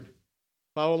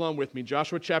Follow along with me.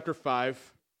 Joshua chapter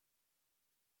 5.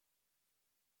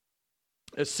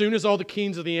 As soon as all the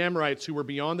kings of the Amorites who were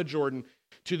beyond the Jordan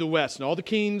to the west, and all the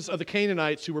kings of the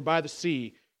Canaanites who were by the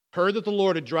sea, heard that the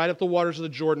Lord had dried up the waters of the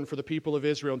Jordan for the people of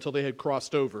Israel until they had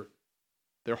crossed over,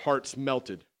 their hearts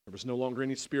melted. There was no longer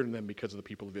any spirit in them because of the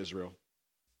people of Israel.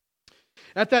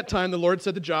 At that time, the Lord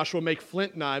said to Joshua, make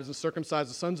flint knives and circumcise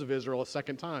the sons of Israel a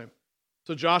second time.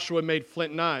 So Joshua made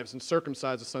flint knives and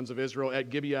circumcised the sons of Israel at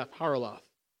Gibeath-Haraloth.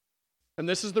 And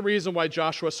this is the reason why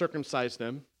Joshua circumcised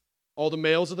them. All the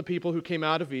males of the people who came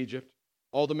out of Egypt,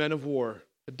 all the men of war,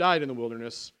 had died in the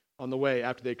wilderness on the way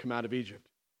after they had come out of Egypt.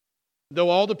 Though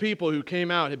all the people who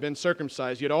came out had been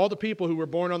circumcised, yet all the people who were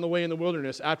born on the way in the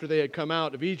wilderness after they had come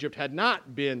out of Egypt had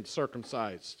not been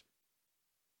circumcised.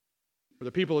 For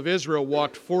the people of Israel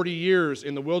walked 40 years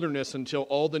in the wilderness until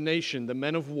all the nation, the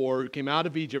men of war who came out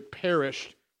of Egypt,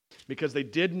 perished because they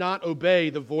did not obey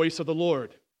the voice of the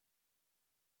Lord.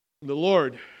 The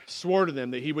Lord swore to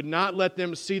them that he would not let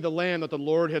them see the land that the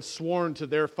Lord had sworn to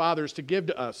their fathers to give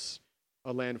to us,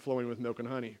 a land flowing with milk and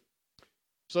honey.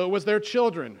 So it was their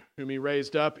children whom he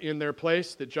raised up in their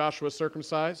place that Joshua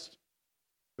circumcised,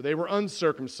 for they were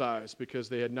uncircumcised because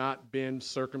they had not been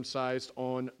circumcised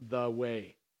on the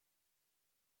way.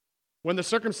 When the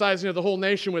circumcising of the whole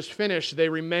nation was finished, they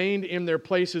remained in their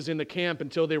places in the camp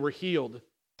until they were healed.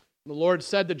 The Lord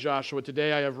said to Joshua,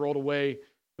 today I have rolled away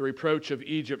the reproach of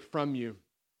Egypt from you.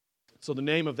 So the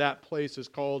name of that place is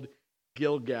called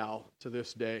Gilgal to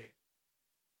this day.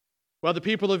 While the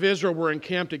people of Israel were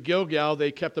encamped at Gilgal,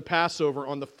 they kept the Passover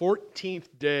on the 14th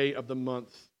day of the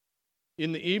month,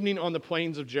 in the evening on the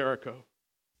plains of Jericho.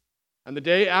 And the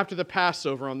day after the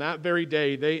Passover, on that very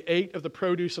day, they ate of the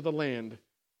produce of the land,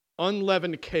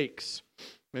 unleavened cakes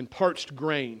and parched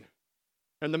grain.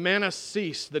 And the manna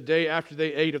ceased the day after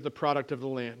they ate of the product of the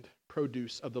land,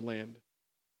 produce of the land.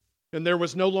 And there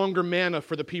was no longer manna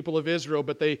for the people of Israel,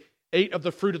 but they ate of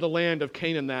the fruit of the land of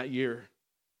Canaan that year.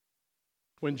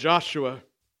 When Joshua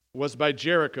was by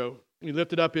Jericho, he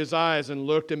lifted up his eyes and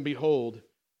looked, and behold,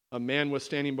 a man was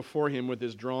standing before him with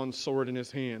his drawn sword in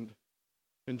his hand.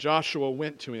 And Joshua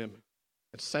went to him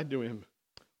and said to him,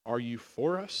 are you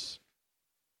for us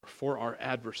or for our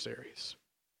adversaries?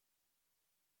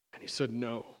 And he said,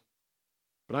 no,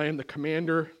 but I am the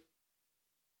commander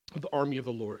of the army of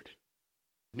the Lord.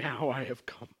 Now I have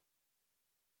come.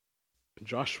 And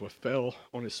Joshua fell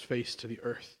on his face to the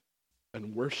earth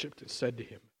and worshipped and said to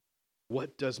him,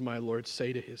 what does my Lord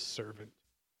say to his servant?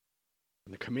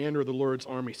 And the commander of the Lord's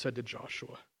army said to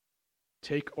Joshua,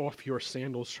 take off your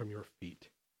sandals from your feet.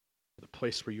 The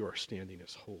place where you are standing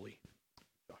is holy.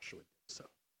 Joshua did so.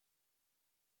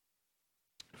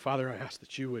 Father, I ask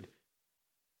that you would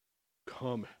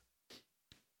come,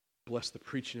 bless the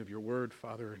preaching of your word,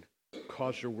 Father, and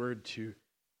cause your word to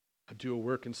do a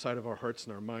work inside of our hearts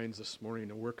and our minds this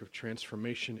morning, a work of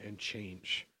transformation and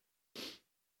change. In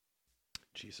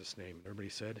Jesus' name. And everybody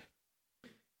said,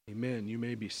 amen. You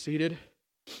may be seated.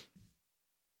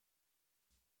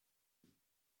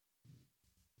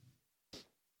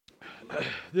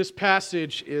 This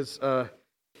passage is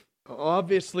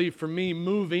obviously, for me,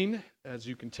 moving, as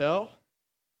you can tell.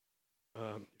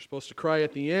 You're supposed to cry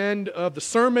at the end of the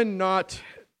sermon, not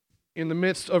in the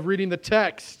midst of reading the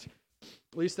text.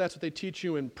 At least that's what they teach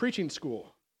you in preaching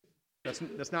school.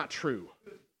 That's not true.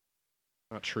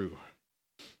 Not true.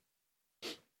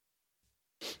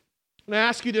 When I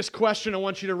ask you this question, I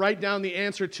want you to write down the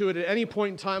answer to it at any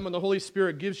point in time when the Holy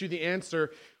Spirit gives you the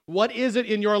answer. What is it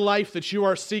in your life that you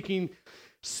are seeking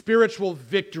spiritual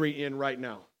victory in right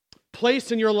now?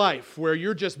 Place in your life where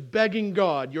you're just begging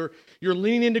God, you're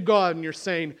leaning into God and you're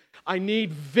saying, I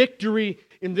need victory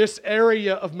in this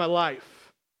area of my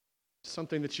life.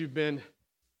 Something that you've been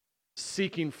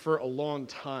seeking for a long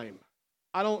time.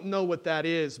 I don't know what that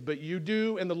is, but you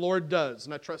do and the Lord does,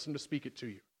 and I trust Him to speak it to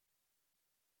you.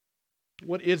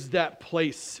 What is that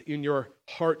place in your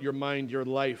heart, your mind, your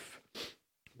life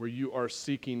where you are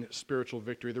seeking spiritual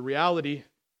victory? The reality,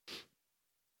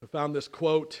 I found this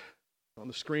quote on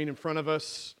the screen in front of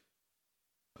us.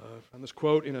 I found this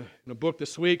quote in a book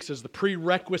this week. It says, the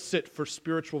prerequisite for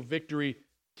spiritual victory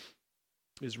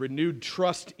is renewed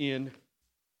trust in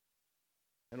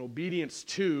and obedience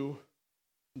to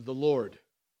the Lord.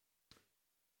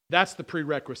 That's the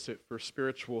prerequisite for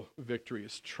spiritual victory,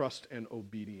 is trust and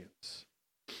obedience.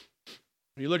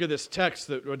 When you look at this text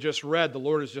that I just read, the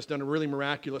Lord has just done a really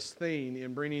miraculous thing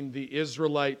in bringing the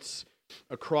Israelites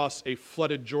across a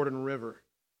flooded Jordan River.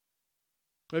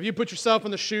 If you put yourself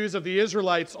in the shoes of the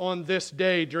Israelites on this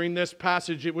day during this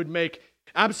passage, it would make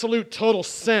absolute total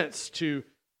sense to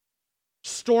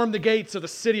storm the gates of the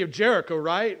city of Jericho,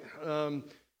 right?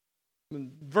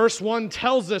 Verse 1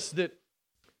 tells us that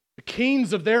the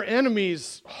kings of their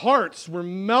enemies' hearts were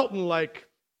melting like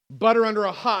butter under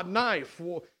a hot knife.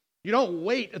 Well, you don't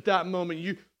wait at that moment.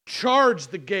 You charge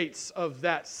the gates of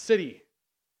that city.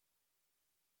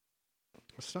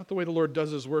 That's not the way the Lord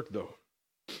does his work, though.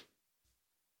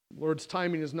 The Lord's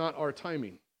timing is not our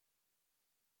timing.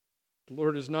 The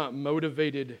Lord is not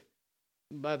motivated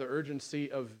by the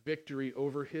urgency of victory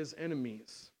over his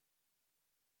enemies.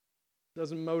 It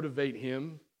doesn't motivate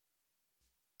him.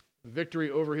 Victory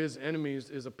over his enemies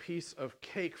is a piece of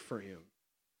cake for him.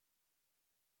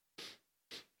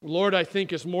 The Lord, I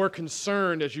think, is more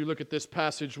concerned, as you look at this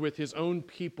passage, with his own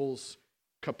people's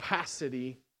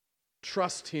capacity to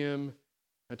trust him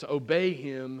and to obey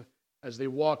him as they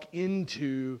walk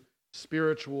into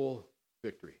spiritual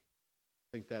victory. I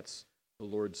think that's the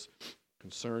Lord's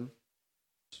concern.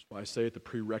 That's why I say it, the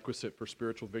prerequisite for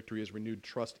spiritual victory is renewed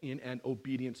trust in and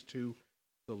obedience to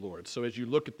the Lord. So as you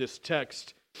look at this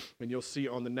text, and you'll see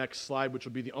on the next slide, which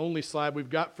will be the only slide we've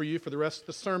got for you for the rest of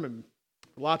the sermon,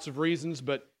 lots of reasons,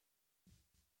 but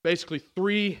basically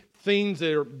three things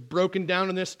that are broken down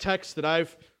in this text that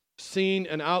I've seen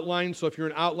and outlined. So if you're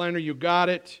an outliner, you got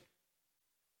it.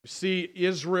 You see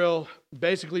Israel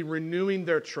basically renewing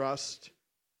their trust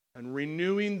and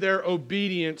renewing their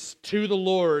obedience to the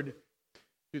Lord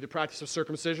through the practice of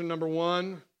circumcision, number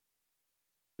one,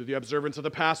 through the observance of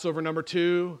the Passover, number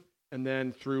two, and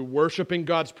then through worshiping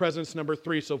God's presence, number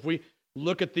three. So if we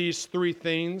look at these three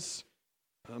things,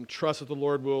 trust that the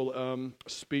Lord will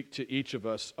speak to each of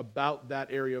us about that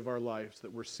area of our lives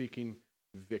that we're seeking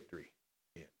victory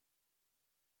in.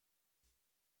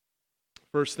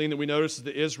 First thing that we notice is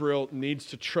that Israel needs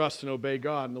to trust and obey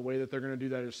God, and the way that they're going to do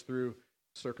that is through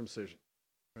circumcision.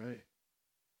 Right?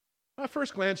 At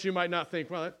first glance, you might not think,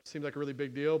 well, that seems like a really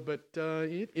big deal, but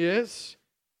it is.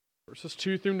 Verses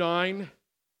 2 through 9.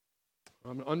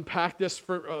 I'm going to unpack this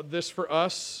for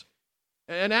us.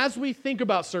 And as we think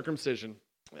about circumcision,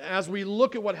 as we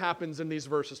look at what happens in these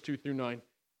verses 2 through 9,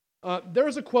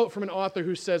 there's a quote from an author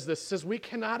who says this, says, we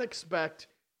cannot expect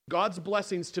God's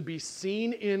blessings to be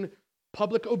seen in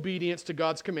public obedience to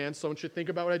God's commands. So I want you to think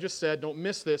about what I just said. Don't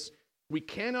miss this. We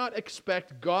cannot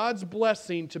expect God's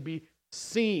blessing to be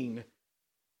seen,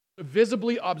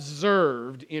 visibly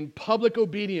observed in public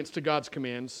obedience to God's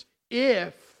commands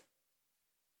if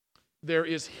there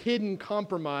is hidden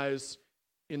compromise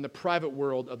in the private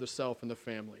world of the self and the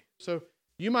family. So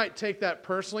you might take that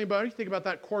personally, but you think about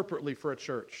that corporately for a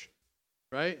church,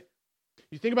 right?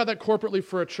 You think about that corporately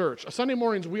for a church. Sunday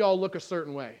mornings, we all look a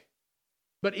certain way.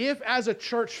 But if as a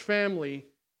church family,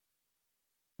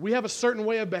 we have a certain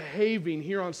way of behaving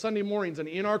here on Sunday mornings and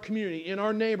in our community, in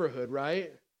our neighborhood,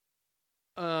 right?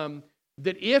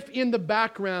 That if in the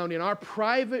background, in our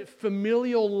private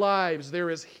familial lives, there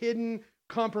is hidden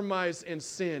compromise and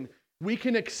sin, we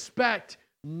can expect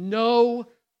no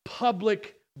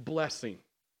public blessing.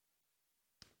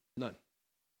 None.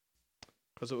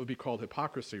 Because it would be called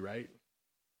hypocrisy, right?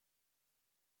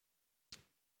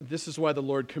 This is why the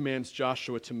Lord commands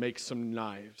Joshua to make some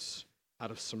knives out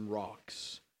of some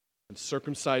rocks and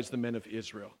circumcise the men of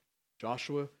Israel.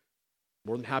 Joshua,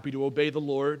 more than happy to obey the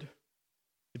Lord.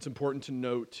 It's important to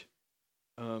note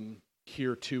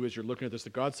here too, as you're looking at this,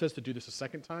 that God says to do this a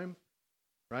second time,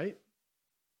 right?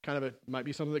 Might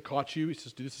be something that caught you. He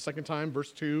says, do this a second time,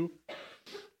 verse 2.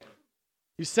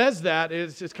 He says that,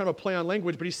 it's kind of a play on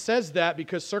language, but he says that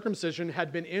because circumcision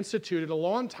had been instituted a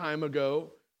long time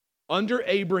ago under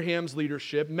Abraham's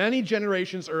leadership, many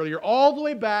generations earlier, all the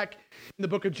way back in the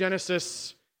book of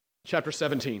Genesis, chapter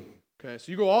 17. Okay, so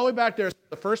you go all the way back there,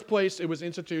 the first place it was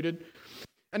instituted.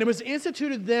 And it was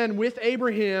instituted then with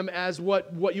Abraham as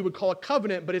what you would call a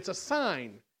covenant, but it's a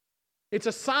sign. It's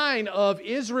a sign of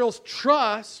Israel's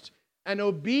trust and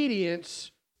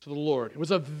obedience to the Lord. It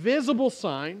was a visible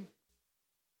sign,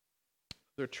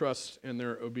 their trust and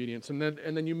their obedience. And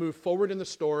then you move forward in the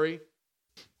story.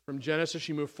 From Genesis,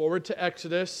 you move forward to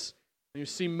Exodus, and you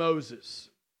see Moses.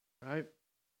 Right?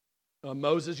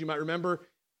 Moses, you might remember,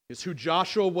 is who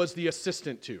Joshua was the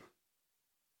assistant to.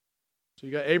 So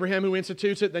you got Abraham who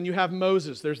institutes it, then you have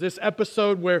Moses. There's this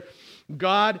episode where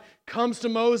God comes to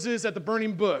Moses at the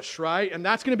burning bush, right? And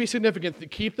that's going to be significant. To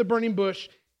keep the burning bush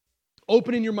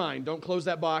open in your mind. Don't close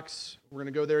that box. We're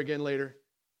going to go there again later.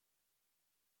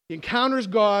 He encounters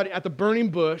God at the burning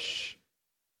bush,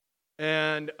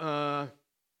 and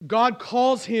God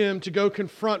calls him to go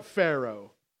confront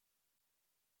Pharaoh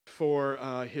for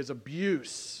his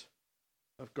abuse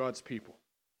of God's people.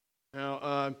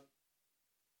 Now,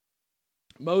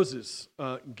 Moses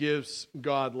gives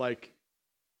God like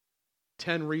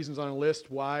 10 reasons on a list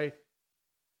why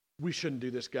we shouldn't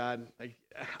do this, God.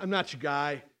 I'm not your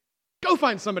guy. Go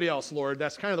find somebody else, Lord.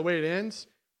 That's kind of the way it ends.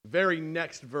 Very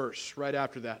next verse, right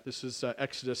after that. This is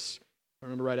Exodus, if I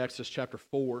remember right, Exodus chapter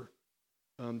 4.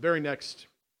 Very next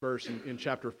verse in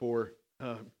chapter 4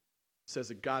 says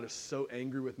that God is so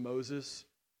angry with Moses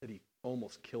that he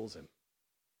almost kills him.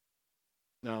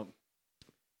 Now,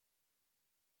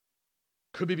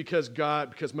 could be because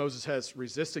Moses has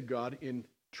resisted God in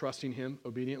trusting him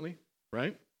obediently,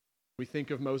 right? We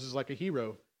think of Moses like a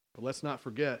hero, but let's not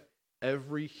forget,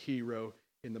 every hero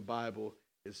in the Bible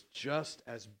is just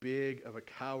as big of a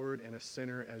coward and a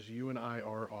sinner as you and I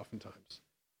are oftentimes.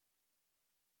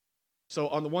 So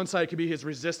on the one side, it could be his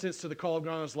resistance to the call of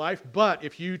God on his life, but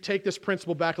if you take this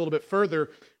principle back a little bit further,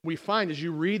 we find as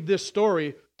you read this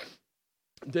story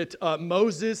that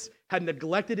Moses had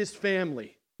neglected his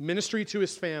family, ministry to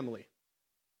his family.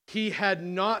 He had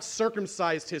not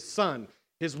circumcised his son.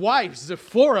 His wife,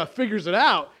 Zipporah, figures it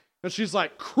out, and she's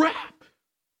like, crap,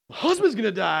 my husband's going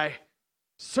to die.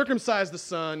 Circumcise the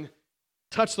son,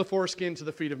 touch the foreskin to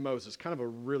the feet of Moses. Kind of a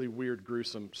really weird,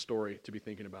 gruesome story to be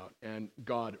thinking about, and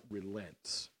God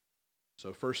relents.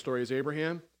 So first story is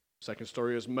Abraham. Second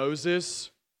story is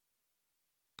Moses.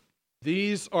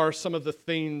 These are some of the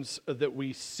things that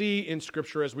we see in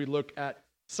Scripture as we look at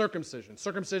circumcision.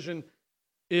 Circumcision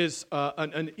is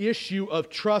an issue of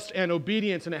trust and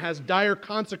obedience, and it has dire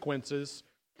consequences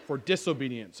for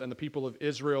disobedience. And the people of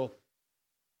Israel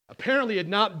apparently had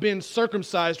not been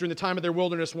circumcised during the time of their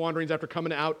wilderness wanderings after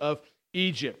coming out of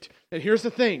Egypt. And here's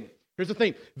the thing.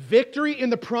 Victory in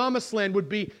the promised land would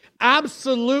be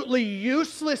absolutely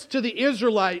useless to the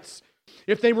Israelites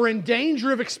if they were in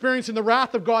danger of experiencing the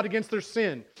wrath of God against their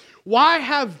sin. Why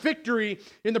have victory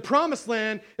in the promised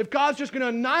land if God's just going to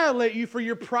annihilate you for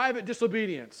your private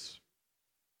disobedience?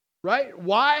 Right?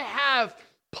 Why have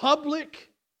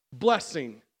public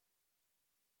blessing?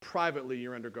 Privately,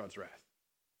 you're under God's wrath.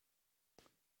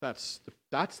 That's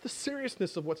the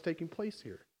seriousness of what's taking place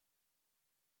here.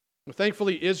 Well,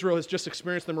 thankfully, Israel has just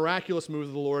experienced the miraculous move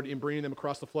of the Lord in bringing them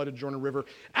across the flooded Jordan River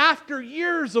after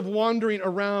years of wandering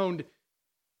around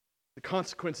the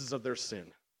consequences of their sin.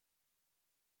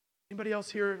 Anybody else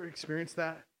here ever experienced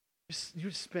that?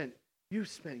 You spent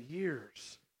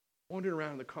years wandering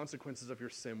around the consequences of your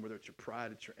sin, whether it's your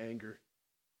pride, it's your anger,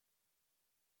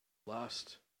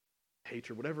 lust,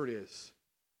 hatred, whatever it is,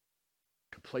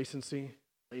 complacency,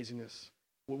 laziness,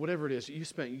 whatever it is. You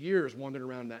spent years wandering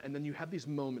around that, and then you have these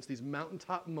moments, these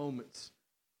mountaintop moments,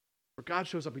 where God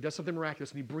shows up, He does something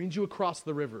miraculous, and He brings you across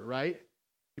the river, right?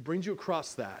 He brings you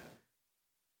across that,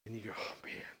 and you go, oh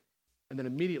man. And then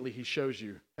immediately He shows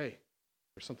you, hey,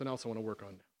 there's something else I want to work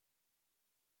on now.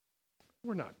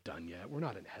 We're not done yet. We're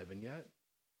not in heaven yet.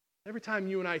 Every time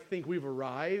you and I think we've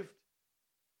arrived,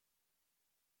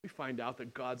 we find out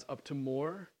that God's up to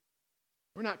more.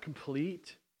 We're not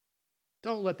complete.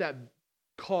 Don't let that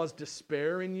cause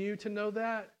despair in you to know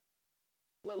that.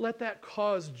 Let that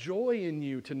cause joy in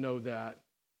you to know that.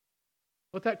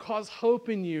 Let that cause hope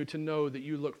in you to know that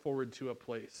you look forward to a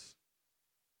place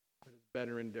that is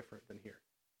better and different than here.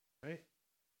 Right?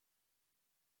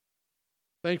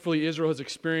 Thankfully, Israel has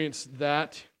experienced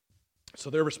that. So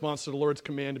their response to the Lord's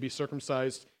command to be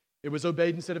circumcised, it was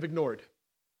obeyed instead of ignored.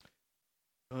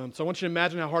 So I want you to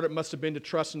imagine how hard it must have been to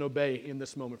trust and obey in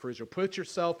this moment for Israel. Put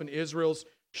yourself in Israel's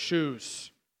shoes.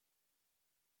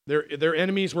 Their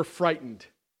enemies were frightened.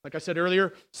 Like I said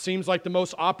earlier, seems like the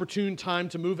most opportune time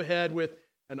to move ahead with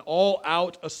an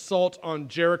all-out assault on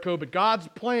Jericho. But God's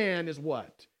plan is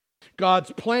what?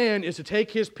 God's plan is to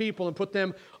take His people and put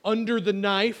them under the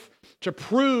knife to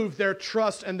prove their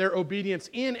trust and their obedience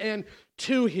in and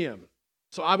to Him.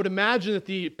 So I would imagine that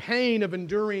the pain of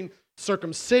enduring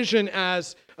circumcision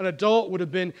as an adult would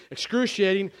have been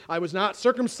excruciating. I was not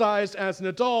circumcised as an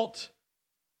adult.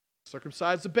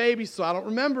 Circumcised a baby, so I don't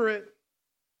remember it.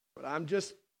 But I'm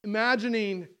just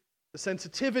imagining the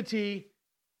sensitivity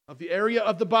of the area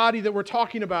of the body that we're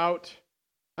talking about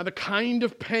and the kind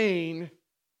of pain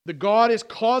that God is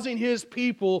causing His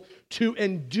people to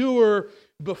endure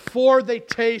before they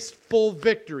taste full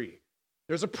victory.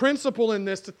 There's a principle in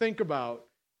this to think about.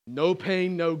 No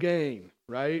pain, no gain,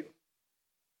 right?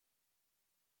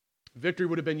 Victory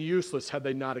would have been useless had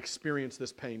they not experienced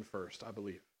this pain first, I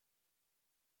believe.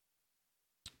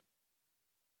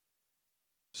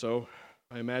 So,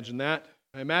 I imagine that.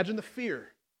 I imagine the fear.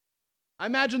 I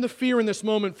imagine the fear in this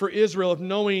moment for Israel of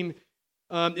knowing,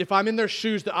 if I'm in their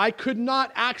shoes, that I could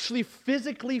not actually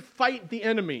physically fight the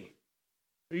enemy.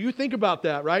 You think about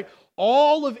that, right?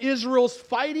 All of Israel's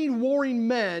fighting, warring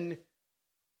men,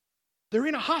 they're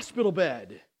in a hospital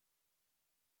bed.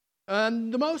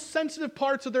 And the most sensitive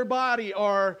parts of their body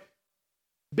are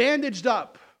bandaged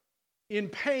up, in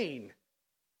pain.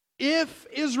 If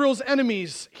Israel's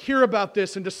enemies hear about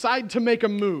this and decide to make a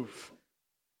move,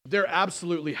 they're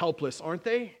absolutely helpless, aren't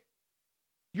they?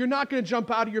 You're not going to jump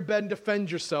out of your bed and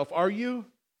defend yourself, are you?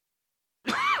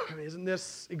 Isn't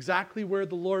this exactly where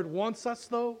the Lord wants us,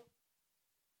 though?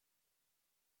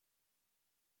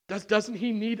 Doesn't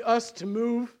He need us to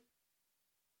move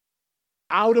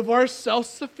out of our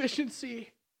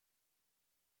self-sufficiency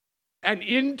and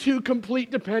into complete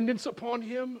dependence upon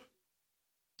Him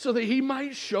so that He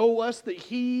might show us that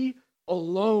He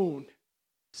alone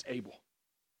is able?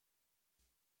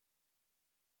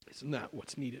 Isn't that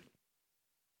what's needed?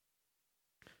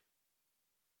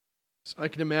 So I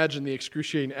can imagine the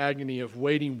excruciating agony of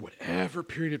waiting whatever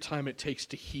period of time it takes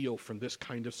to heal from this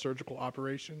kind of surgical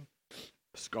operation.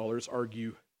 Scholars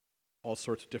argue all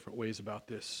sorts of different ways about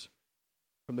this.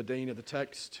 From the dating of the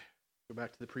text, go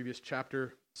back to the previous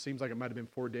chapter, seems like it might have been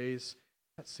 4 days.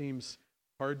 That seems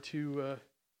hard to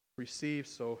receive,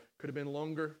 so it could have been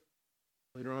longer.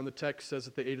 Later on, the text says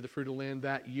that they ate of the fruit of the land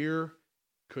that year.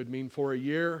 Could mean for a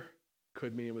year.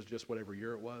 Could mean it was just whatever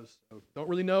year it was. So don't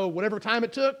really know. Whatever time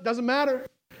it took, doesn't matter.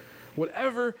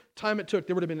 Whatever time it took,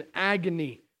 there would have been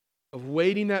agony of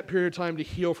waiting that period of time to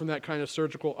heal from that kind of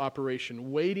surgical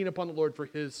operation, waiting upon the Lord for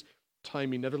His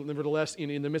timing. Nevertheless,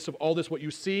 in the midst of all this, what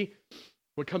you see,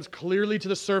 what comes clearly to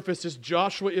the surface is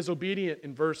Joshua is obedient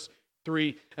in verse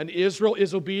 3, and Israel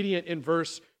is obedient in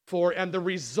verse 4, and the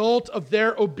result of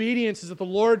their obedience is that the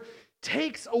Lord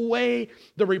takes away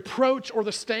the reproach or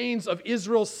the stains of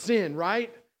Israel's sin,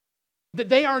 right? That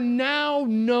they are now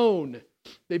known.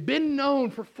 They've been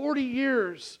known for 40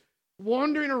 years,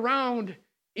 wandering around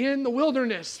in the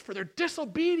wilderness for their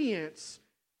disobedience.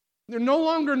 They're no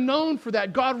longer known for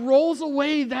that. God rolls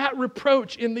away that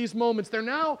reproach in these moments. They're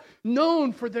now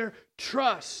known for their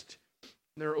trust,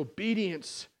 their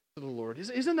obedience to the Lord.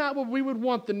 Isn't that what we would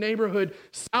want the neighborhood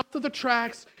south of the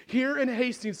tracks here in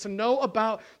Hastings to know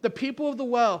about the people of the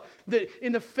well? That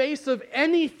in the face of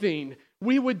anything,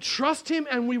 we would trust Him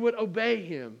and we would obey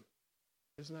Him.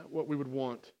 Isn't that what we would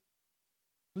want?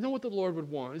 Isn't that what the Lord would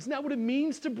want? Isn't that what it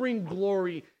means to bring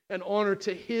glory and honor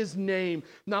to His name,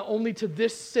 not only to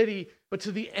this city, but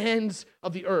to the ends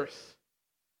of the earth?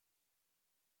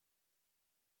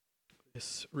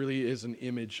 This really is an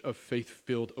image of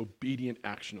faith-filled, obedient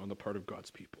action on the part of God's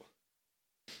people.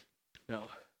 Now,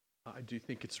 I do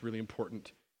think it's really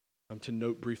important to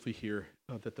note briefly here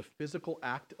that the physical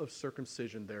act of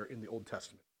circumcision there in the Old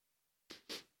Testament,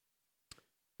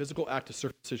 physical act of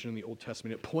circumcision in the Old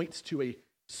Testament, it points to a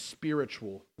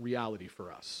spiritual reality for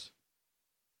us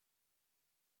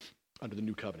under the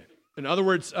new covenant. In other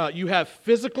words, you have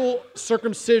physical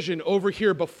circumcision over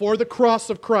here before the cross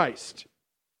of Christ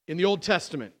in the Old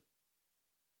Testament.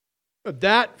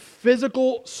 That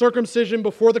physical circumcision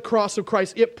before the cross of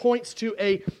Christ, it points to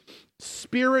a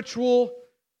spiritual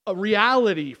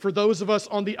reality for those of us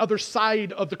on the other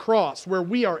side of the cross, where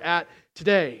we are at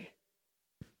today.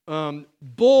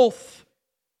 Both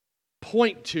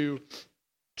point to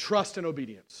trust and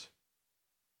obedience.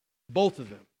 Both of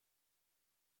them.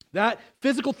 That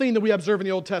physical thing that we observe in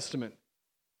the Old Testament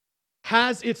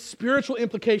has its spiritual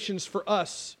implications for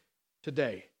us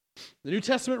today. The New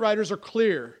Testament writers are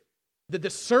clear that the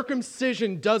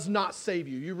circumcision does not save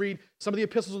you. You read some of the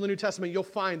epistles in the New Testament, you'll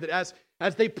find that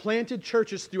as they planted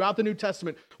churches throughout the New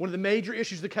Testament, one of the major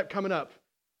issues that kept coming up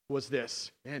was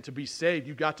this: man, to be saved,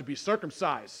 you've got to be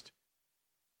circumcised.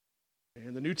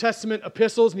 And the New Testament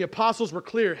epistles and the apostles were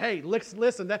clear. Hey,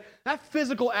 listen, that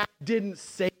physical act didn't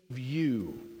save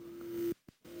you.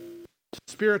 It's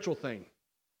a spiritual thing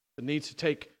that needs to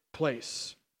take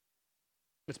place.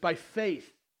 It's by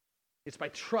faith. It's by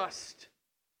trust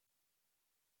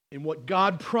in what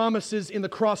God promises in the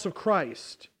cross of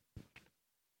Christ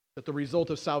that the result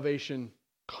of salvation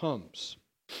comes.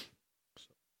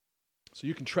 So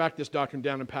you can track this doctrine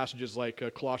down in passages like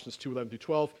Colossians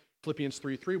 2:11-12, Philippians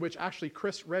 3:3, which actually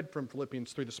Chris read from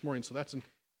Philippians 3 this morning. So that's an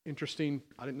interesting,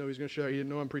 I didn't know he was going to share. He didn't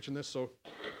know I'm preaching this, so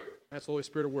that's the Holy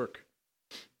Spirit at work.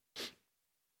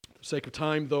 For the sake of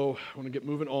time, though, I want to get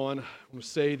moving on. I want to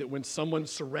say that when someone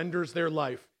surrenders their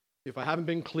life, if I haven't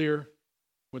been clear,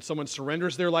 when someone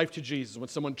surrenders their life to Jesus, when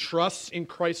someone trusts in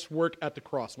Christ's work at the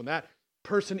cross, when that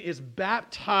person is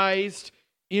baptized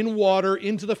in water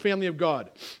into the family of God,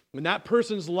 when that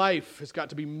person's life has got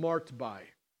to be marked by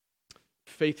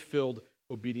faith-filled,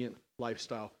 obedient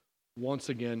lifestyle. Once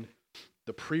again,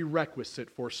 the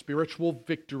prerequisite for spiritual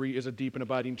victory is a deep and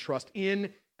abiding trust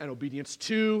in and obedience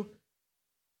to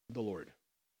the Lord.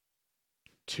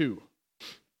 Two,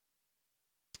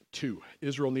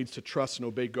 Israel needs to trust and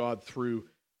obey God through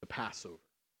the Passover,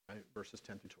 right? Verses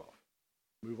 10-12.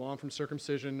 Move on from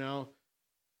circumcision now.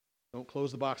 Don't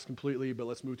close the box completely, but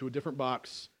let's move to a different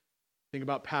box. Think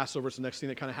about Passover. It's the next thing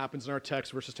that kind of happens in our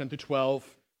text, verses 10 through 12.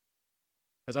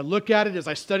 As I look at it, as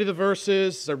I study the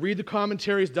verses, as I read the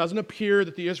commentaries, it doesn't appear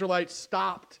that the Israelites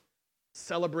stopped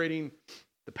celebrating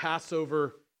the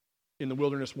Passover in the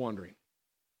wilderness wandering.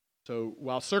 So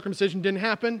while circumcision didn't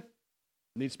happen,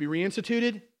 it needs to be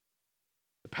reinstituted,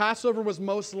 the Passover was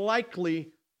most likely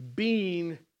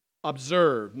being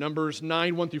observed. Numbers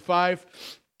 9, 1 through 5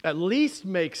 at least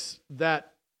makes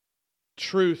that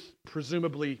truth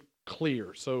presumably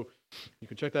clear. So you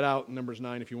can check that out in Numbers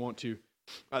 9 if you want to.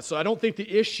 So I don't think the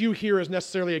issue here is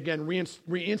necessarily, again,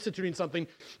 reinstituting something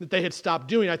that they had stopped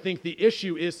doing. I think the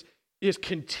issue is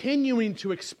continuing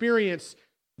to experience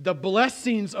the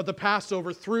blessings of the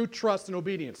Passover through trust and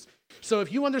obedience. So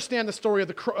if you understand the story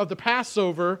of the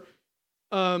Passover,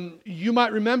 you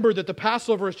might remember that the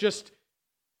Passover is just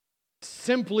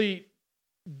simply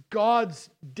God's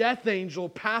death angel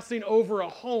passing over a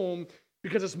home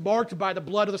because it's marked by the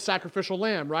blood of the sacrificial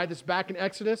lamb, right? It's back in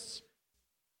Exodus.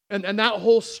 And that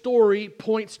whole story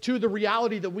points to the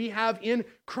reality that we have in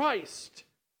Christ.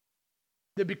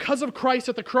 That because of Christ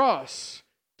at the cross,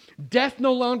 death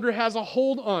no longer has a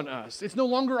hold on us. It's no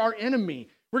longer our enemy.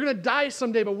 We're going to die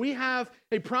someday, but we have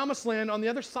a promised land on the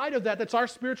other side of that that's our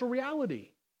spiritual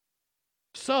reality.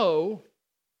 So,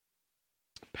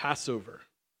 Passover.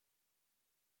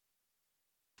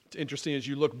 It's interesting as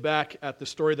you look back at the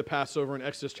story of the Passover in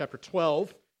Exodus chapter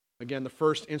 12. Again, the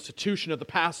first institution of the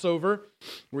Passover,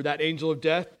 where that angel of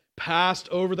death passed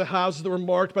over the houses that were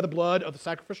marked by the blood of the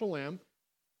sacrificial lamb.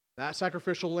 That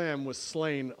sacrificial lamb was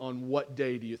slain on what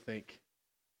day, do you think?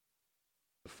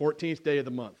 The 14th day of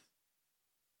the month.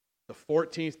 The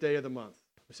 14th day of the month.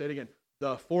 I'll say it again.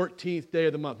 The 14th day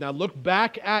of the month. Now look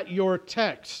back at your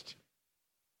text.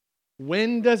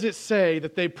 When does it say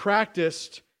that they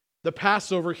practiced the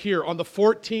Passover here? On the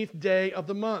 14th day of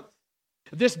the month.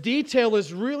 This detail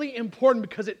is really important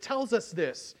because it tells us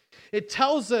this. It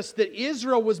tells us that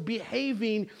Israel was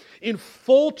behaving in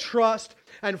full trust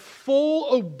and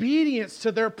full obedience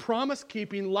to their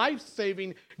promise-keeping,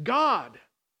 life-saving God.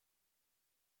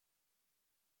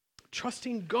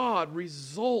 Trusting God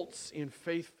results in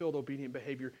faith-filled, obedient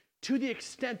behavior to the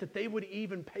extent that they would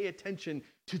even pay attention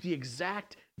to the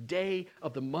exact day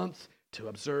of the month to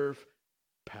observe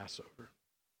Passover.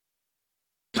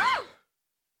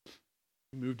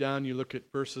 You move down, you look at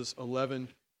verses 11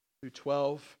 through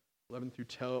 12. 11 through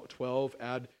 12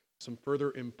 add some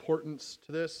further importance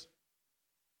to this.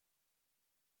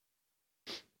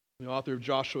 The author of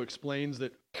Joshua explains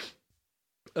that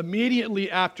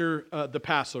immediately after the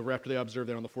Passover, after they observed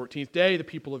that on the 14th day, the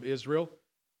people of Israel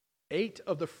ate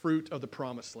of the fruit of the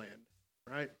promised land.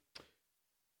 Right?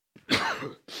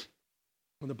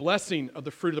 When the blessing of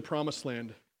the fruit of the promised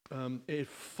land, it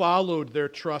followed their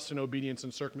trust and obedience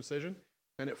in circumcision,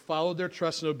 and it followed their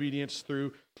trust and obedience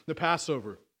through the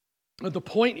Passover. But the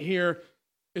point here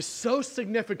is so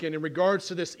significant in regards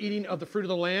to this eating of the fruit of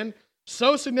the land,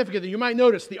 so significant that you might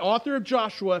notice the author of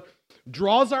Joshua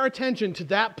draws our attention to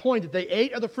that point that they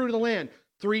ate of the fruit of the land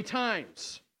 3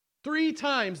 times. 3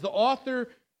 times the author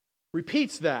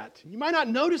repeats that. You might not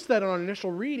notice that on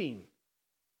initial reading,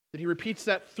 that he repeats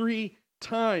that 3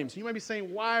 times. You might be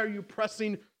saying, why are you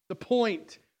pressing the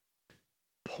point?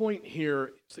 Point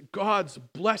here is that God's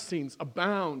blessings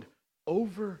abound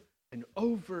over and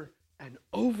over and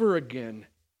over again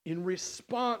in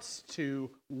response to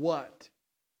what?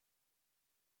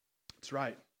 That's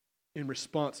right, in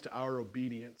response to our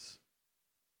obedience.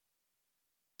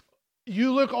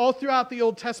 You look all throughout the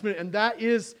Old Testament, and that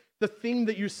is the theme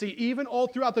that you see. Even all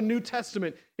throughout the New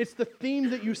Testament, it's the theme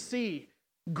that you see.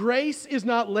 Grace is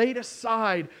not laid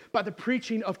aside by the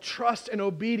preaching of trust and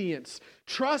obedience.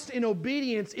 Trust and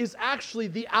obedience is actually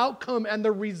the outcome and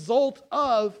the result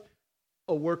of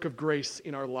a work of grace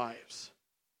in our lives.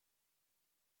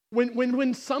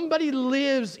 When somebody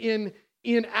lives in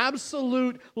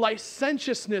absolute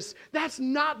licentiousness, that's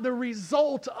not the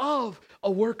result of a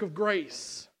work of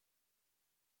grace.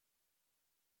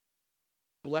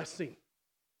 Blessing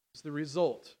is the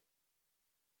result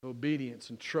of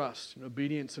obedience and trust. And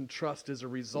obedience and trust is a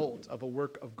result of a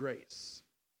work of grace.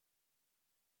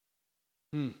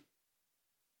 The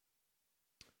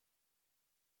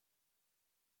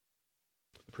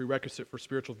prerequisite for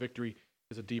spiritual victory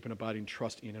is a deep and abiding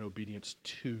trust in and obedience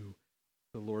to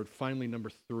the Lord. Finally, number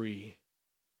 3,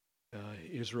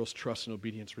 Israel's trust and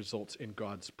obedience results in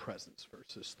God's presence,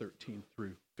 verses 13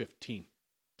 through 15.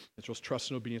 Israel's trust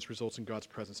and obedience results in God's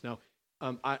presence. Now,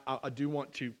 I do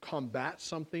want to combat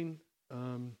something.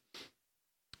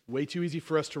 Way too easy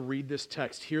for us to read this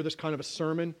text, hear this kind of a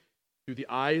sermon, through the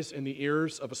eyes and the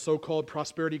ears of a so-called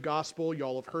prosperity gospel.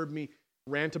 Y'all have heard me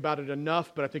rant about it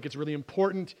enough, but I think it's really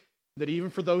important that even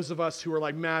for those of us who are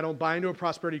like, man, I don't buy into a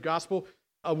prosperity gospel,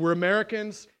 we're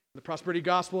Americans. The prosperity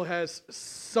gospel has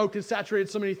soaked and saturated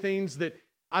so many things that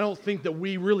I don't think that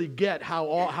we really get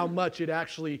how much it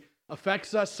actually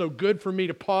affects us. So good for me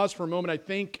to pause for a moment, I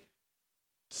think,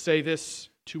 say this,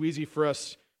 too easy for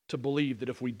us to believe that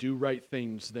if we do right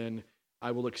things, then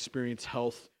I will experience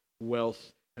health,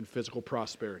 wealth, and physical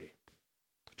prosperity.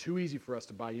 Too easy for us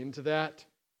to buy into that.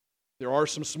 There are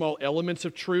some small elements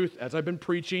of truth, as I've been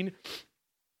preaching,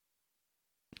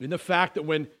 in the fact that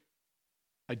when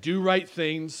I do right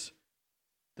things,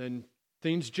 then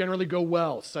things generally go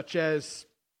well, such as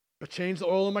I change the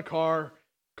oil in my car,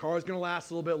 car is going to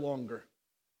last a little bit longer.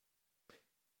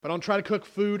 If I don't try to cook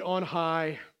food on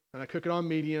high, and I cook it on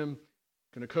medium,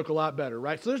 it's going to cook a lot better,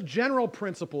 right? So there's general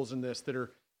principles in this that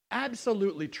are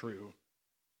absolutely true.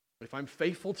 But if I'm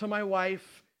faithful to my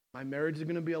wife, my marriage is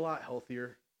going to be a lot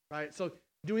healthier, right? So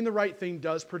doing the right thing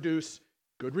does produce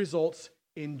good results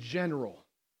in general.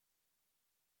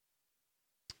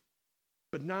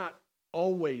 But not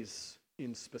always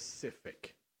in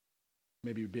specific.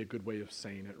 Maybe would be a good way of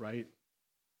saying it, right?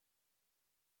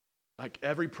 Like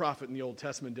every prophet in the Old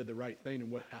Testament did the right thing,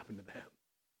 and what happened to them?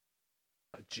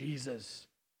 Jesus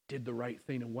did the right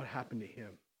thing, and what happened to him?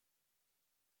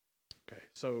 Okay,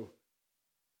 so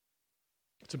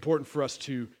it's important for us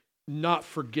to not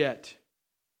forget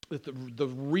that the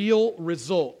real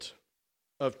result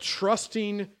of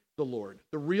trusting the Lord,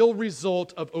 the real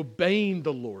result of obeying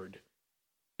the Lord,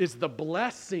 is the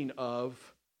blessing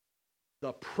of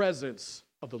the presence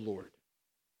of the Lord.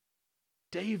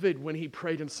 David, when he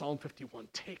prayed in Psalm 51,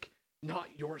 take not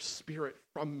your spirit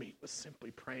from me, was simply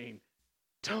praying,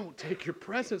 don't take your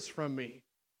presence from me.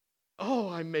 Oh,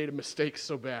 I made a mistake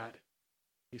so bad,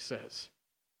 he says.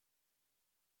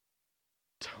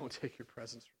 Don't take your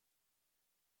presence from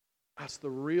me. That's the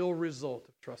real result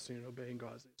of trusting and obeying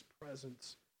God. His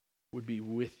presence would be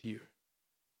with you.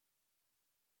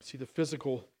 See, the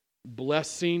physical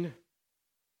blessing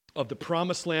of the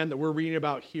promised land that we're reading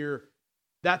about here,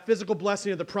 that physical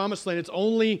blessing of the promised land, it's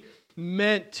only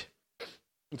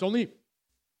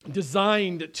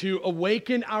designed to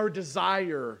awaken our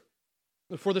desire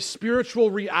for the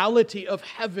spiritual reality of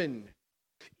heaven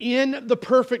in the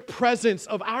perfect presence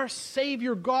of our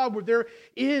Savior God, where there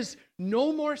is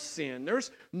no more sin,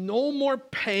 there's no more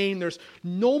pain, there's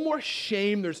no more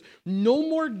shame, there's no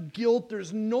more guilt,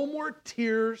 there's no more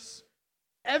tears.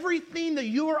 Everything that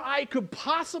you or I could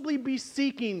possibly be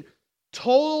seeking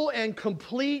total and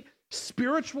complete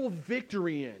spiritual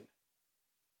victory in.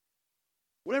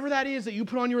 Whatever that is that you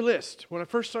put on your list when I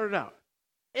first started out.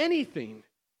 Anything.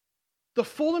 The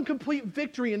full and complete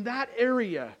victory in that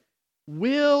area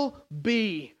will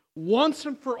be once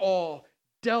and for all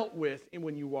dealt with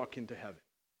when you walk into heaven.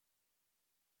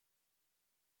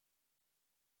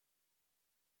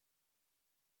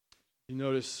 You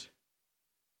notice,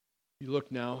 you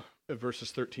look now at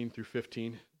verses 13 through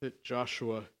 15, that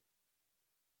Joshua,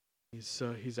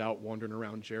 he's out wandering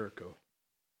around Jericho.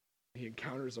 He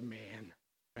encounters a man,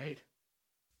 right?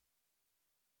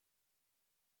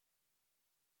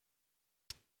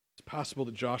 It's possible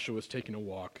that Joshua was taking a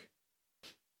walk,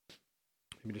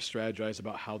 maybe to strategize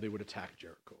about how they would attack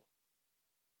Jericho.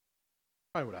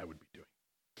 Probably what I would be doing.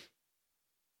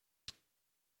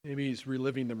 Maybe he's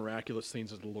reliving the miraculous things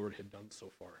that the Lord had done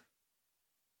so far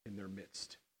in their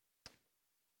midst.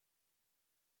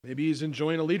 Maybe he's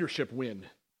enjoying a leadership win.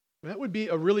 That would be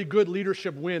a really good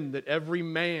leadership win, that every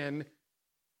man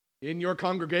in your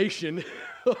congregation,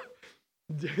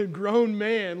 grown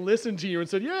man, listened to you and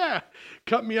said, yeah,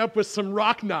 cut me up with some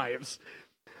rock knives.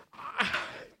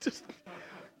 Just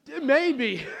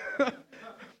maybe.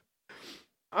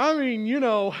 I mean,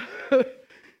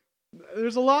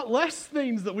 there's a lot less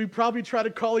things that we probably try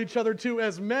to call each other to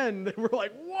as men that we're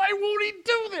like, why won't he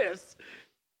do this?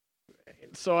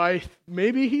 So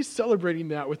maybe he's celebrating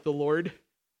that with the Lord.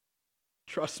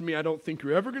 Trust me, I don't think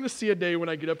you're ever going to see a day when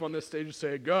I get up on this stage and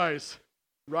say, guys,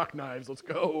 rock knives, let's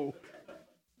go.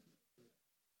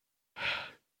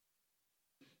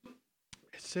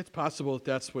 It's possible that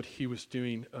that's what he was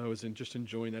doing, was just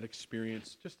enjoying that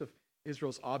experience, just of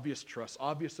Israel's obvious trust,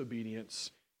 obvious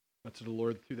obedience to the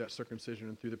Lord through that circumcision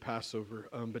and through the Passover.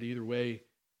 But either way,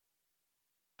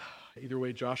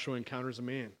 Joshua encounters a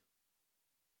man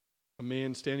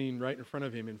standing right in front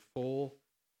of him in full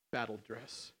battle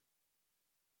dress,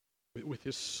 with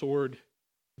his sword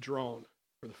drawn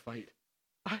for the fight.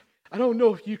 I don't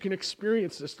know if you can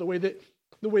experience this the way that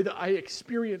I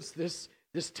experience this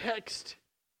text.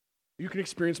 You can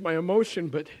experience my emotion,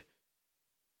 but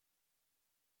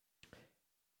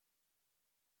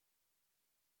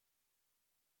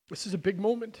This is a big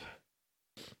moment.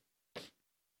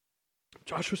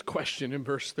 Joshua's question in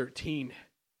verse 13,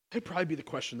 it'd probably be the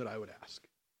question that I would ask.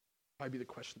 Probably be the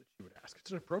question that you would ask.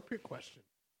 It's an appropriate question,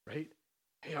 right?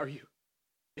 Hey, are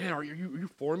you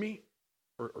for me?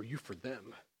 Or are you for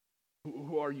them?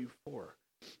 Who are you for?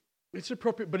 It's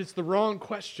appropriate, but it's the wrong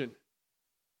question.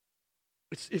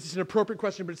 It's an appropriate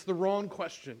question, but it's the wrong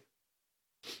question.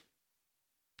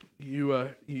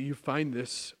 You find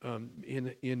this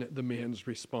in the man's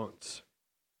response.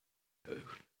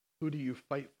 Who do you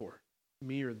fight for,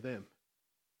 me or them?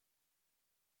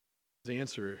 His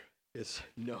answer is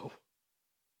no.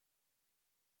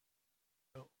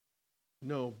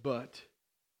 No, but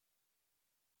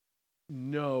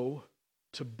no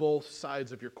to both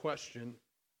sides of your question.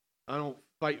 I don't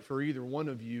fight for either one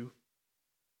of you.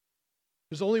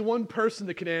 There's only one person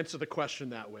that can answer the question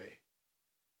that way.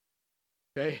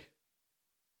 Okay?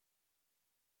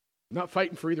 I'm not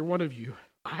fighting for either one of you.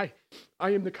 I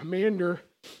am the commander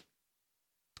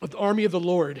of the army of the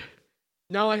Lord.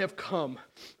 Now I have come.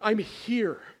 I'm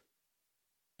here.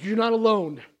 You're not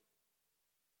alone.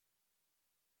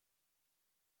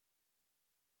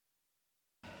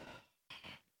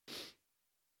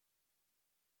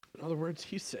 In other words,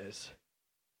 he says,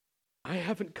 I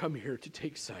haven't come here to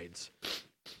take sides.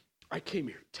 I came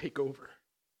here to take over.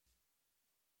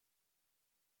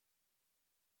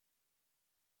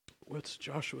 What's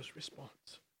Joshua's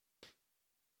response?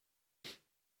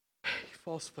 He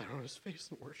falls flat on his face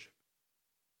in worship.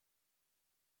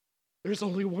 There's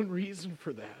only one reason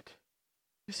for that.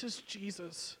 This is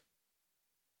Jesus.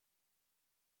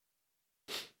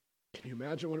 Can you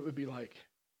imagine what it would be like?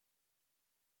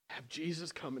 Have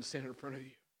Jesus come and stand in front of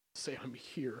you, say, I'm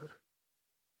here,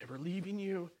 never leaving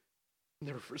you,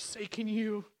 never forsaking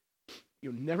you,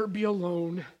 you'll never be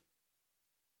alone.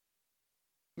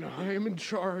 I am in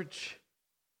charge.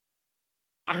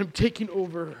 I'm taking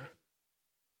over.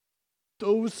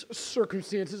 Those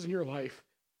circumstances in your life,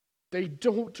 they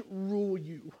don't rule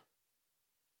you.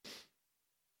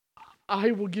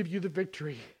 I will give you the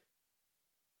victory.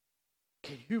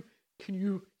 Can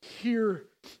you hear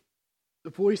the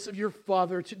voice of your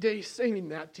Father today saying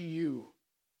that to you?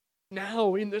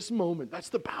 Now, in this moment. That's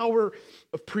the power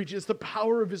of preaching. It's the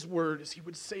power of His Word, as He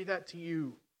would say that to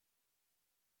you.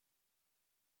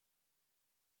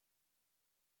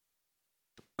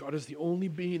 God is the only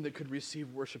being that could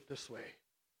receive worship this way.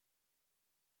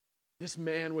 This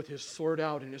man with his sword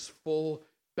out in his full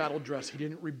battle dress, he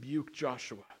didn't rebuke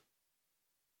Joshua.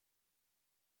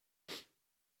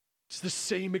 It's the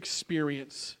same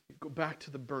experience. You go back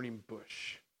to the burning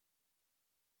bush.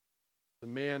 The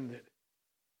man that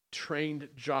trained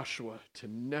Joshua to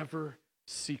never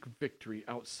seek victory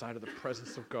outside of the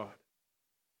presence of God.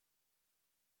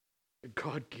 And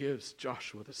God gives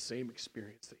Joshua the same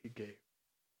experience that He gave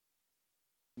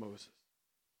Moses.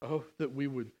 Oh, that we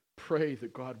would pray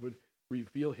that God would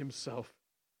reveal Himself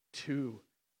to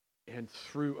and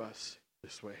through us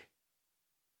this way.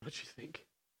 What do you think?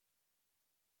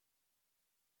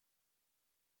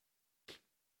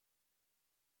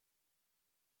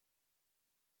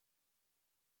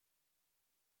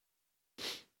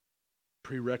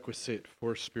 Prerequisite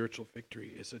for spiritual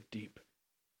victory is a deep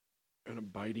and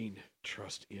abiding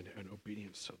trust in and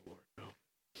obedience to the Lord. No.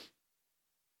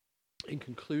 In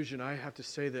conclusion, I have to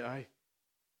say that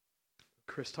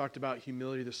Chris talked about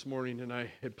humility this morning, and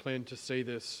I had planned to say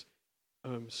this,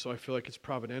 so I feel like it's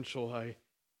providential.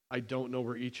 I don't know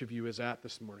where each of you is at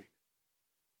this morning.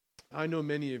 I know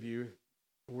many of you.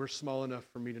 We're small enough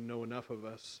for me to know enough of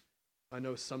us. I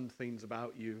know some things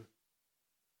about you.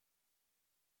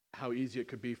 How easy it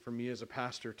could be for me as a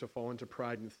pastor to fall into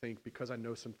pride and think, because I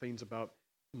know some things about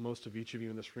most of each of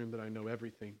you in this room, that I know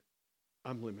everything.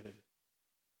 I'm limited.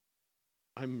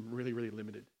 I'm really, really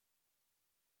limited.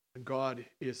 God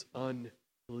is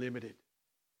unlimited.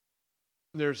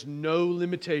 There's no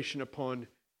limitation upon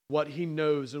what He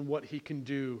knows and what He can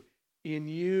do in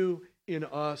you, in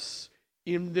us,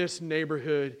 in this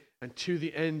neighborhood, and to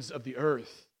the ends of the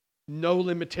earth. No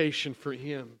limitation for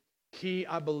Him. He,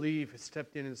 I believe, has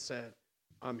stepped in and said,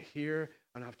 I'm here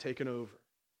and I've taken over.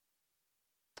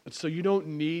 And so you don't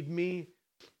need me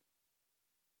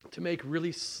to make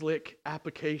really slick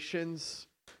applications,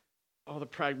 all the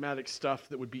pragmatic stuff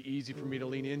that would be easy for me to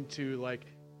lean into, like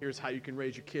here's how you can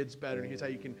raise your kids better, and here's how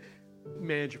you can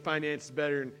manage your finances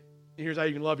better, and here's how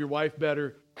you can love your wife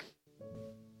better.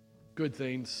 Good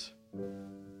things.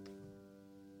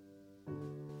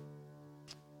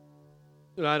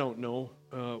 And I don't know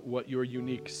what your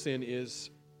unique sin is.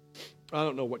 I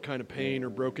don't know what kind of pain or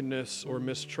brokenness or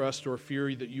mistrust or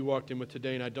fury that you walked in with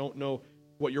today, and I don't know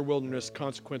what your wilderness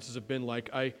consequences have been like.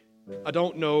 I I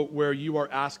don't know where you are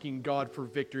asking God for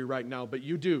victory right now, but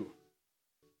you do.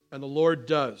 And the Lord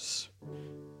does.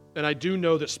 And I do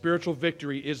know that spiritual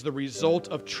victory is the result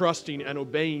of trusting and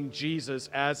obeying Jesus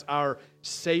as our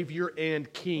Savior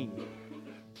and King.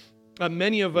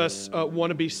 Many of us want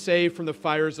to be saved from the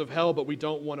fires of hell, but we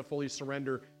don't want to fully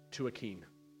surrender to a king.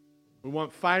 We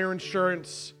want fire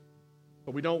insurance,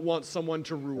 but we don't want someone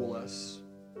to rule us.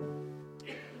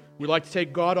 We like to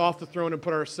take God off the throne and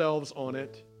put ourselves on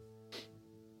it.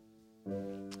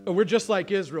 We're just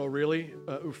like Israel, really.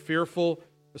 We're fearful,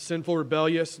 sinful,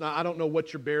 rebellious. Now, I don't know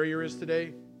what your barrier is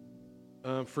today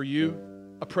for you.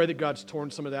 I pray that God's torn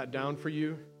some of that down for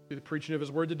you through the preaching of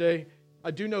His Word today. I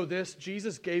do know this.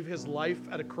 Jesus gave His life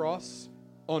at a cross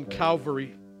on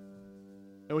Calvary.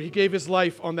 And when He gave His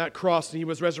life on that cross and He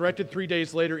was resurrected 3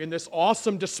 days later in this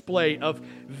awesome display of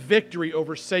victory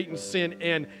over Satan, sin,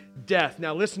 and death.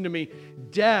 Now listen to me.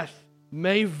 Death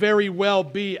may very well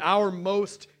be our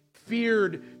most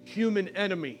feared human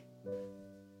enemy.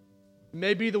 It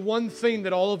may be the one thing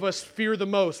that all of us fear the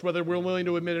most, whether we're willing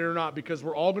to admit it or not, because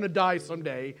we're all going to die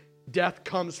someday. Death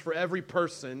comes for every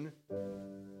person.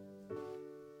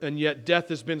 And yet death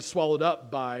has been swallowed up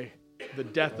by the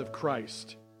death of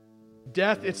Christ.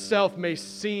 Death itself may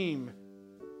seem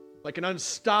like an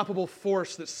unstoppable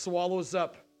force that swallows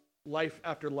up life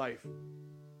after life.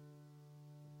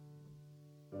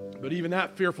 But even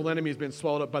that fearful enemy has been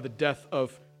swallowed up by the death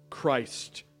of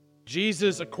Christ.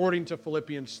 Jesus, according to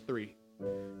Philippians 3,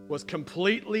 was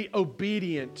completely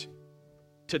obedient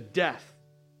to death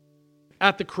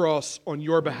at the cross on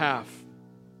your behalf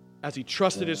as He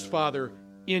trusted His Father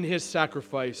in His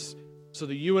sacrifice so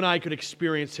that you and I could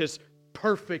experience His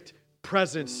perfect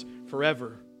presence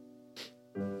forever.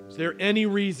 Is there any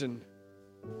reason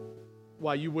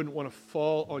why you wouldn't want to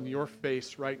fall on your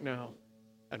face right now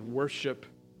and worship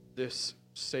this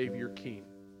Savior King?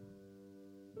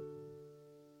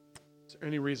 Is there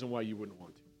any reason why you wouldn't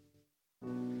want to?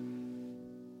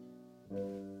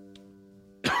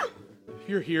 If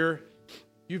you're here,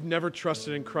 you've never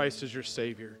trusted in Christ as your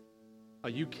Savior,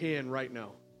 you can right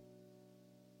now,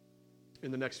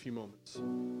 in the next few moments.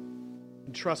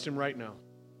 And trust Him right now.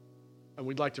 And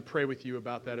we'd like to pray with you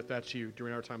about that if that's you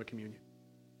during our time of communion.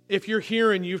 If you're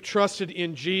here and you've trusted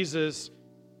in Jesus,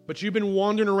 but you've been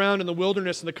wandering around in the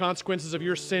wilderness and the consequences of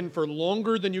your sin for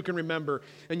longer than you can remember,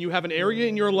 and you have an area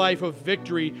in your life of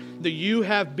victory that you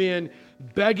have been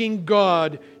begging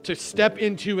God to step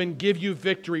into and give you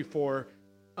victory for,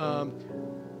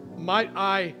 might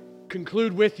I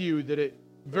conclude with you that it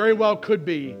very well could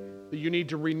be that you need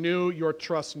to renew your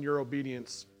trust and your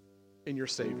obedience in your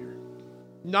Savior.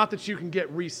 Not that you can get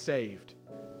resaved.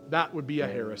 That would be a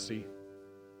heresy.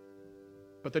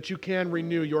 But that you can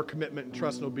renew your commitment and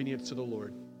trust and obedience to the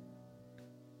Lord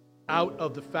out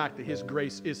of the fact that His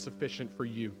grace is sufficient for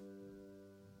you.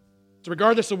 So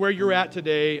regardless of where you're at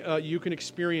today, you can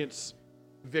experience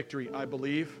victory, I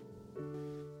believe,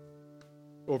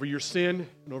 over your sin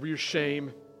and over your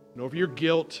shame and over your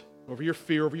guilt, over your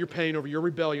fear, over your pain, over your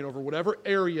rebellion, over whatever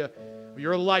area of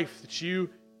your life that you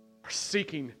are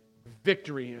seeking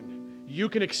victory in. You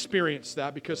can experience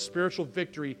that because spiritual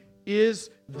victory is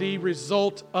the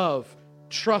result of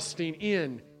trusting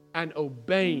in and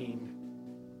obeying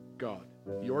God,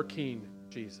 your King,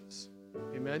 Jesus.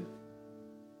 Amen?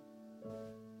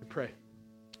 I pray.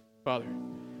 Father,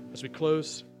 as we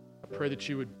close, I pray that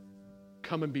you would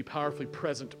come and be powerfully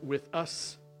present with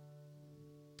us,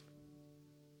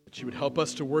 that you would help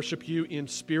us to worship you in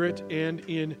spirit and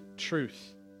in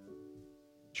truth.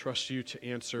 Trust you to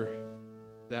answer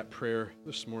that prayer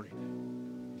this morning.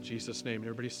 In Jesus' name.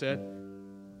 Everybody said?